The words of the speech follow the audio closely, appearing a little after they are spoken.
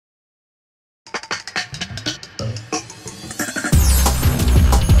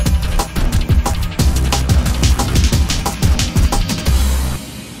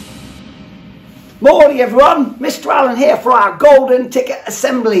Morning everyone, Mr. Allen here for our Golden Ticket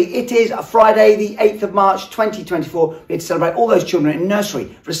Assembly. It is a Friday the 8th of March 2024. We're here to celebrate all those children in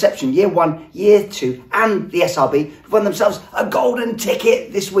nursery, reception, year 1, year 2 and the SRB who've won themselves a golden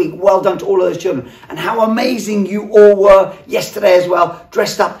ticket this week. Well done to all of those children, and how amazing you all were yesterday as well,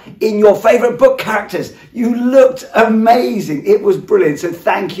 dressed up in your favourite book characters. You looked amazing, it was brilliant, so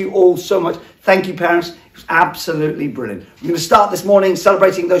thank you all so much. Thank you parents, it was absolutely brilliant. We're going to start this morning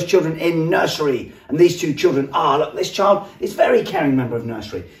celebrating those children in nursery. And these two children are, look, this child is a very caring member of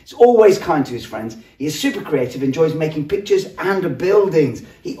nursery. He's always kind to his friends. He is super creative, enjoys making pictures and buildings.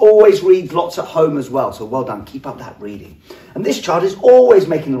 He always reads lots at home as well. So well done, keep up that reading. And this child is always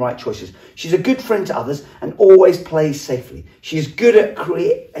making the right choices. She's a good friend to others and always plays safely. She is good at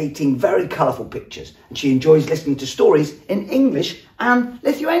creating very colourful pictures. And she enjoys listening to stories in English and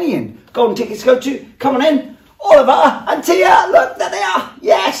Lithuanian. Golden tickets go to, come on in, Oliver and Tia. Look, there they are.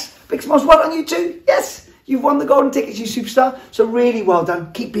 Yes. Big smiles, well done you two. Yes, you've won the golden tickets, you superstar. So really well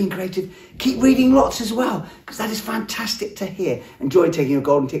done. Keep being creative. Keep reading lots as well, because that is fantastic to hear. Enjoy taking your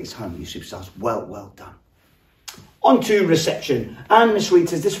golden tickets home, you superstars. Well done. On to reception. And Miss Reed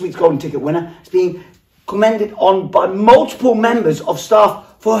says this week's golden ticket winner is being commended on by multiple members of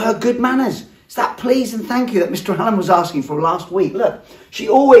staff for her good manners. It's that please and thank you that Mr. Allen was asking for last week. Look, she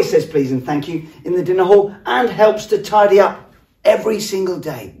always says please and thank you in the dinner hall and helps to tidy up every single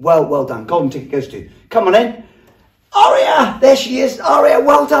day. Well done. Golden ticket goes to, come on in, Aria. There she is. Aria,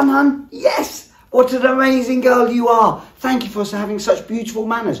 well done, hun. Yes. What an amazing girl you are. Thank you for having such beautiful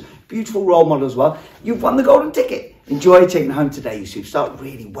manners. Beautiful role model as well. You've won the golden ticket. Enjoy taking it home today, you superstar.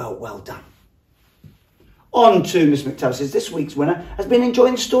 Really well done. On to Miss McTavish says this week's winner has been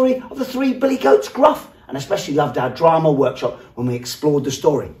enjoying the story of the 3 billy goats gruff, and especially loved our drama workshop when we explored the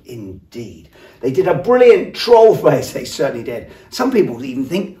story. Indeed. They did a brilliant troll face, they certainly did. Some people even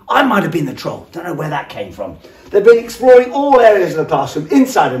think I might have been the troll. Don't know where that came from. They've been exploring all areas of the classroom,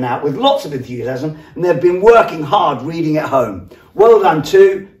 inside and out, with lots of enthusiasm, and they've been working hard reading at home. Well done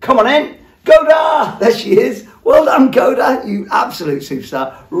too. Come on in. Goda! There she is. Well done, Goda. You absolute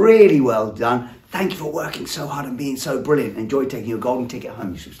superstar. Really well done. Thank you for working so hard and being so brilliant. Enjoy taking your golden ticket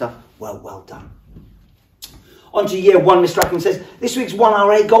home, you superstar. Well done. On to year 1, Mr. Ackerman says, this week's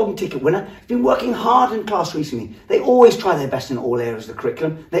 1RA golden ticket winner has been working hard in class recently. They always try their best in all areas of the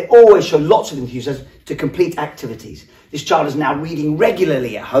curriculum. They always show lots of enthusiasm to complete activities. This child is now reading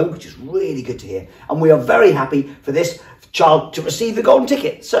regularly at home, which is really good to hear. And we are very happy for this child to receive the golden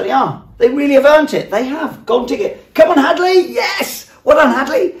ticket. Certainly are. They really have earned it. They have. Golden ticket. Come on, Hadley. Yes. Well done,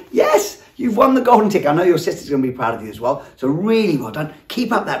 Hadley. Yes. You've won the golden ticket. I know your sister's going to be proud of you as well. So really well done.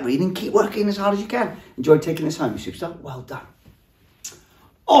 Keep up that reading. Keep working as hard as you can. Enjoy taking this home, you superstar. Well done.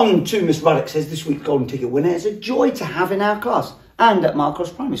 On to Miss Ruddock says this week's golden ticket winner is a joy to have in our class and at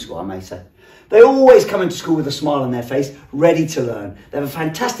Marcross Primary School, I may say. They always come into school with a smile on their face, ready to learn. They have a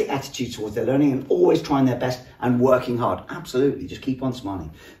fantastic attitude towards their learning and always trying their best and working hard. Absolutely, just keep on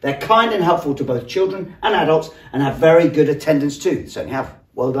smiling. They're kind and helpful to both children and adults and have very good attendance too. They certainly have.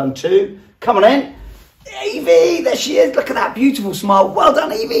 Well done too. Come on in. Evie, there she is. Look at that beautiful smile. Well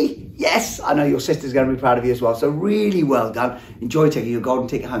done, Evie. Yes, I know your sister's going to be proud of you as well. So really well done. Enjoy taking your golden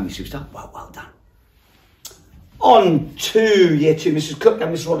ticket home, you superstar. Well done. On to year 2, Mrs. Cook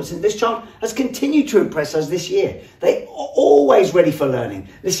and Mrs. Robertson. This child has continued to impress us this year. They are always ready for learning,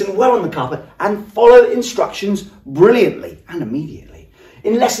 listen well on the carpet and follow instructions brilliantly and immediately.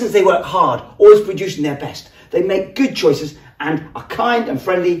 In lessons, they work hard, always producing their best. They make good choices and are kind and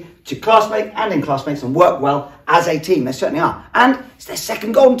friendly to classmates and in classmates and work well as a team. They certainly are. And it's their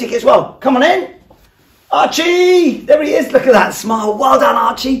second golden ticket as well. Come on in. Archie, there he is. Look at that smile. Well done,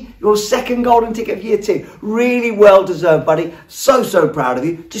 Archie. Your second golden ticket of year 2. Really well deserved, buddy. So proud of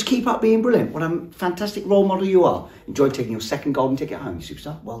you. Just keep up being brilliant. What a fantastic role model you are. Enjoy taking your second golden ticket home, you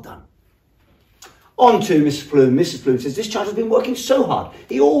superstar. Well done. On to Mrs. Plume. Mrs. Plume says, this child has been working so hard.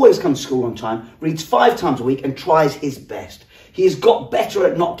 He always comes to school on time, reads 5 times a week and tries his best. He has got better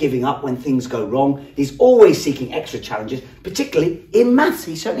at not giving up when things go wrong. He's always seeking extra challenges, particularly in maths.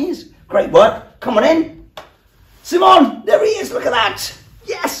 He certainly is. Great work. Come on in. Simon, there he is. Look at that.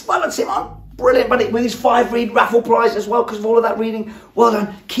 Yes, well done, Simon. Brilliant, buddy. With his 5 read raffle prize as well because of all of that reading. Well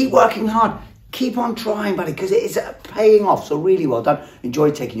done. Keep working hard. Keep on trying, buddy, because it is paying off. So really well done. Enjoy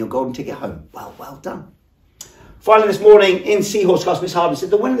taking your golden ticket home. Well done. Finally this morning in Seahorse class, Miss Hardman said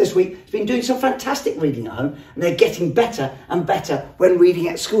the winner this week has been doing some fantastic reading at home and they're getting better and better when reading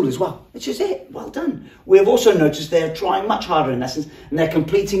at school as well, which is it. Well done. We have also noticed they're trying much harder in lessons and they're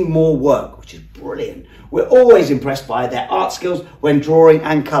completing more work, which is brilliant. We're always impressed by their art skills when drawing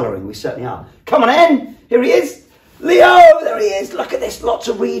and colouring. We certainly are. Come on in. Here he is. Leo, there he is. Look at this. Lots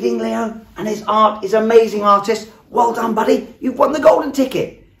of reading, Leo. And his art is amazing artist. Well done, buddy. You've won the golden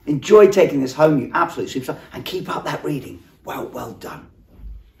ticket. Enjoy taking this home, you absolute superstar. And keep up that reading. Well done.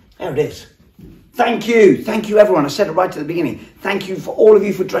 There it is. Thank you. Thank you, everyone. I said it right at the beginning. Thank you for all of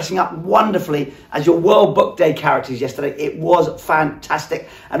you for dressing up wonderfully as your World Book Day characters yesterday. It was fantastic.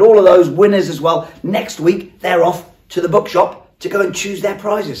 And all of those winners as well. Next week, they're off to the bookshop to go and choose their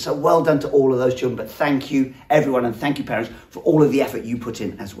prizes. So well done to all of those children. But thank you, everyone. And thank you, parents, for all of the effort you put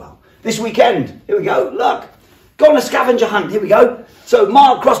in as well. This weekend, here we go. Look. Go on a scavenger hunt. Here we go. So,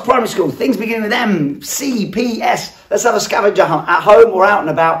 Mark Cross Primary School, things beginning with M, C, P, S. Let's have a scavenger hunt at home or out and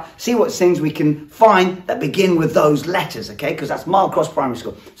about. See what things we can find that begin with those letters, okay? Because that's Mark Cross Primary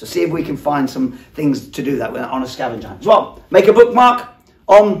School. So, see if we can find some things to do that on a scavenger hunt. As well, make a bookmark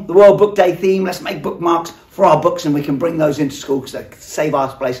on the World Book Day theme. Let's make bookmarks for our books and we can bring those into school because they save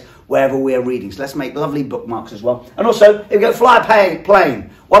our place wherever we're reading. So, let's make lovely bookmarks as well. And also, here we go, fly a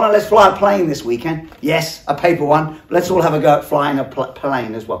plane. Why not let's fly a plane this weekend? Yes, a paper one. But let's all have a go at flying a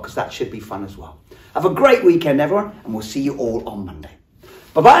plane as well, because that should be fun as well. Have a great weekend, everyone, and we'll see you all on Monday.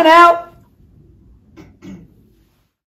 Bye-bye now.